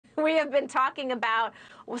we have been talking about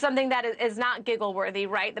something that is not giggle-worthy,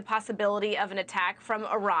 right? The possibility of an attack from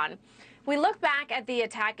Iran. We look back at the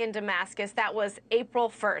attack in Damascus. That was April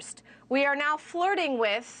 1st. We are now flirting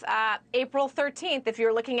with April 13th, if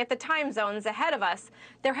you're looking at the time zones ahead of us.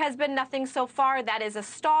 There has been nothing so far. That is a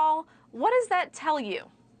stall. What does that tell you?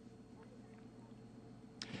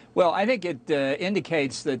 Well, I think it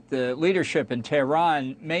indicates that the leadership in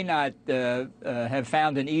Tehran may not have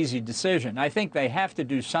found an easy decision. I think they have to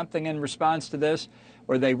do something in response to this,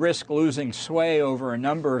 or they risk losing sway over a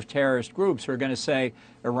number of terrorist groups who are going to say,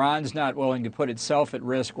 Iran's not willing to put itself at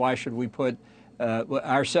risk. Why should we put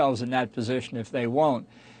ourselves in that position if they won't?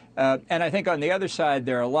 And I think on the other side,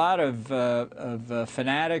 there are a lot of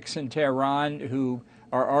fanatics in Tehran who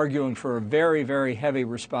are arguing for a very, very heavy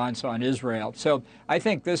response on Israel. So I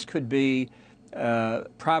think this could be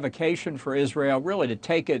provocation for Israel, really to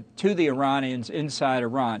take it to the Iranians inside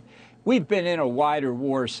Iran. We've been in a wider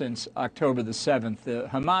war since October the 7th. The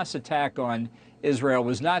Hamas attack on Israel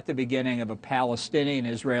was not the beginning of a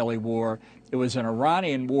Palestinian-Israeli war. It was an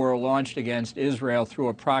Iranian war launched against Israel through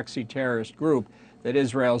a proxy terrorist group that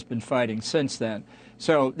Israel's been fighting since then.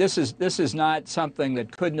 So this is not something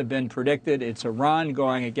that couldn't have been predicted. It's Iran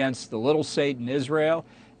going against the little Satan Israel,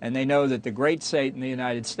 and they know that the great Satan, the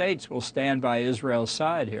United States, will stand by Israel's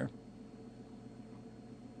side here.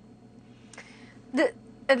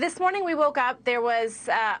 This morning we woke up, there was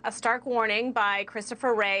a stark warning by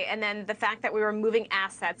Christopher Wray, and then the fact that we were moving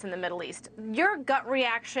assets in the Middle East. Your gut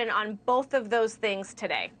reaction on both of those things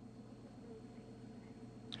today?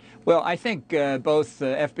 Well, I think both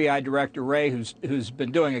FBI Director Wray, who's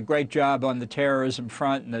been doing a great job on the terrorism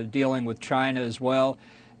front and dealing with China as well,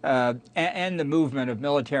 and the movement of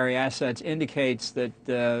military assets indicates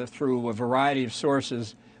that through a variety of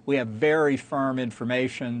sources, we have very firm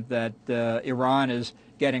information that Iran is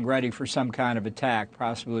getting ready for some kind of attack.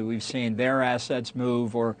 Possibly we've seen their assets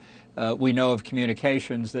move, or we know of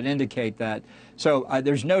communications that indicate that. So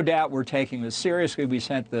there's no doubt we're taking this seriously. We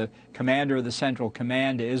sent the commander of the Central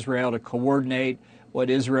Command to Israel to coordinate what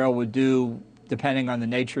Israel would do, depending on the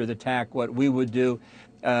nature of the attack, what we would do.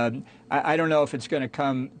 I don't know if it's going to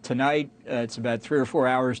come tonight. It's about 3 or 4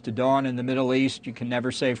 hours to dawn in the Middle East. You can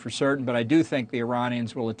never say for certain, but I do think the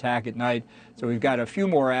Iranians will attack at night. So we've got a few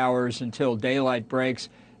more hours until daylight breaks.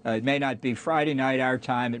 It may not be Friday night our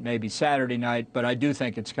time. It may be Saturday night, but I do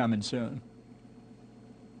think it's coming soon.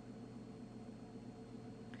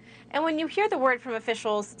 And when you hear the word from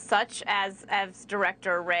officials such as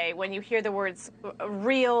Director Wray, when you hear the words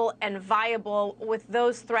real and viable with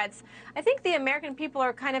those threats, I think the American people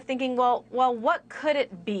are kind of thinking, well, what could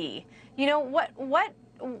it be? You know,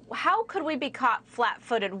 how could we be caught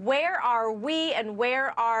flat-footed? Where are we and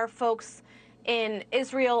where are folks in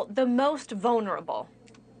Israel the most vulnerable?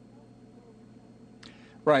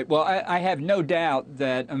 Right. Well, I have no doubt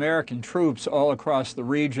that American troops all across the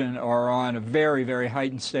region are on a very, very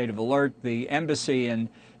heightened state of alert. The embassy in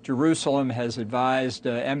Jerusalem has advised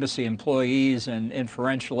embassy employees and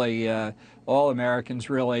inferentially all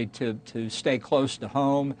Americans really to stay close to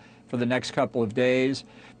home for the next couple of days.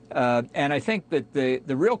 And I think that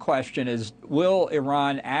the real question is, will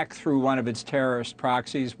Iran act through one of its terrorist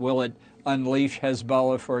proxies? Will it unleash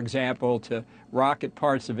Hezbollah, for example, to rocket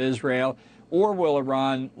parts of Israel? Or will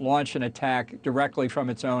Iran launch an attack directly from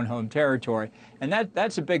its own home territory? And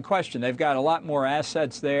that's a big question. They've got a lot more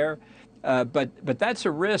assets there, but that's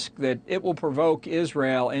a risk that it will provoke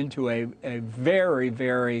Israel into a very,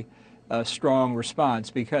 very strong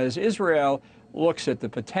response, because Israel looks at the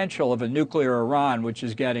potential of a nuclear Iran, which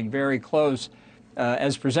is getting very close,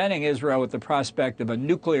 as presenting Israel with the prospect of a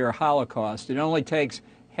nuclear holocaust. It only takes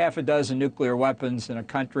half a dozen nuclear weapons in a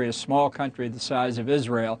country, a small country the size of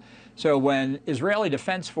Israel. So when Israeli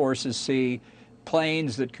defense forces see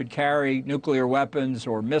planes that could carry nuclear weapons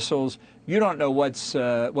or missiles, you don't know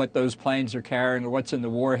what those planes are carrying or what's in the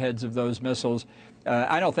warheads of those missiles.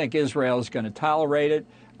 I don't think Israel is going to tolerate it.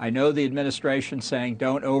 I know the administration saying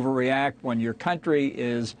don't overreact. When your country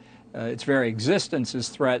is, its very existence is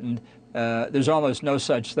threatened, there's almost no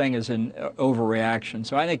such thing as an overreaction.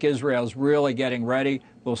 So I think Israel's really getting ready.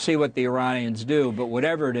 We'll see what the Iranians do, but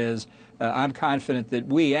whatever it is, I'm confident that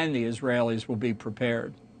we and the Israelis will be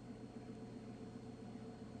prepared.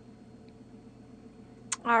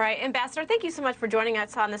 All right, Ambassador, thank you so much for joining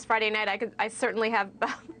us on this Friday night. I certainly have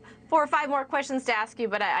 4 or 5 more questions to ask you,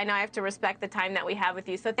 but I know I have to respect the time that we have with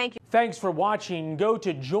you, so thank you. Thanks for watching. Go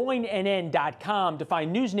to joinnn.com to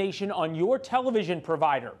find NewsNation on your television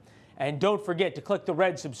provider. And don't forget to click the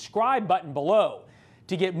red subscribe button below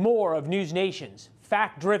to get more of NewsNation's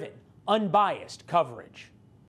fact-driven, unbiased coverage.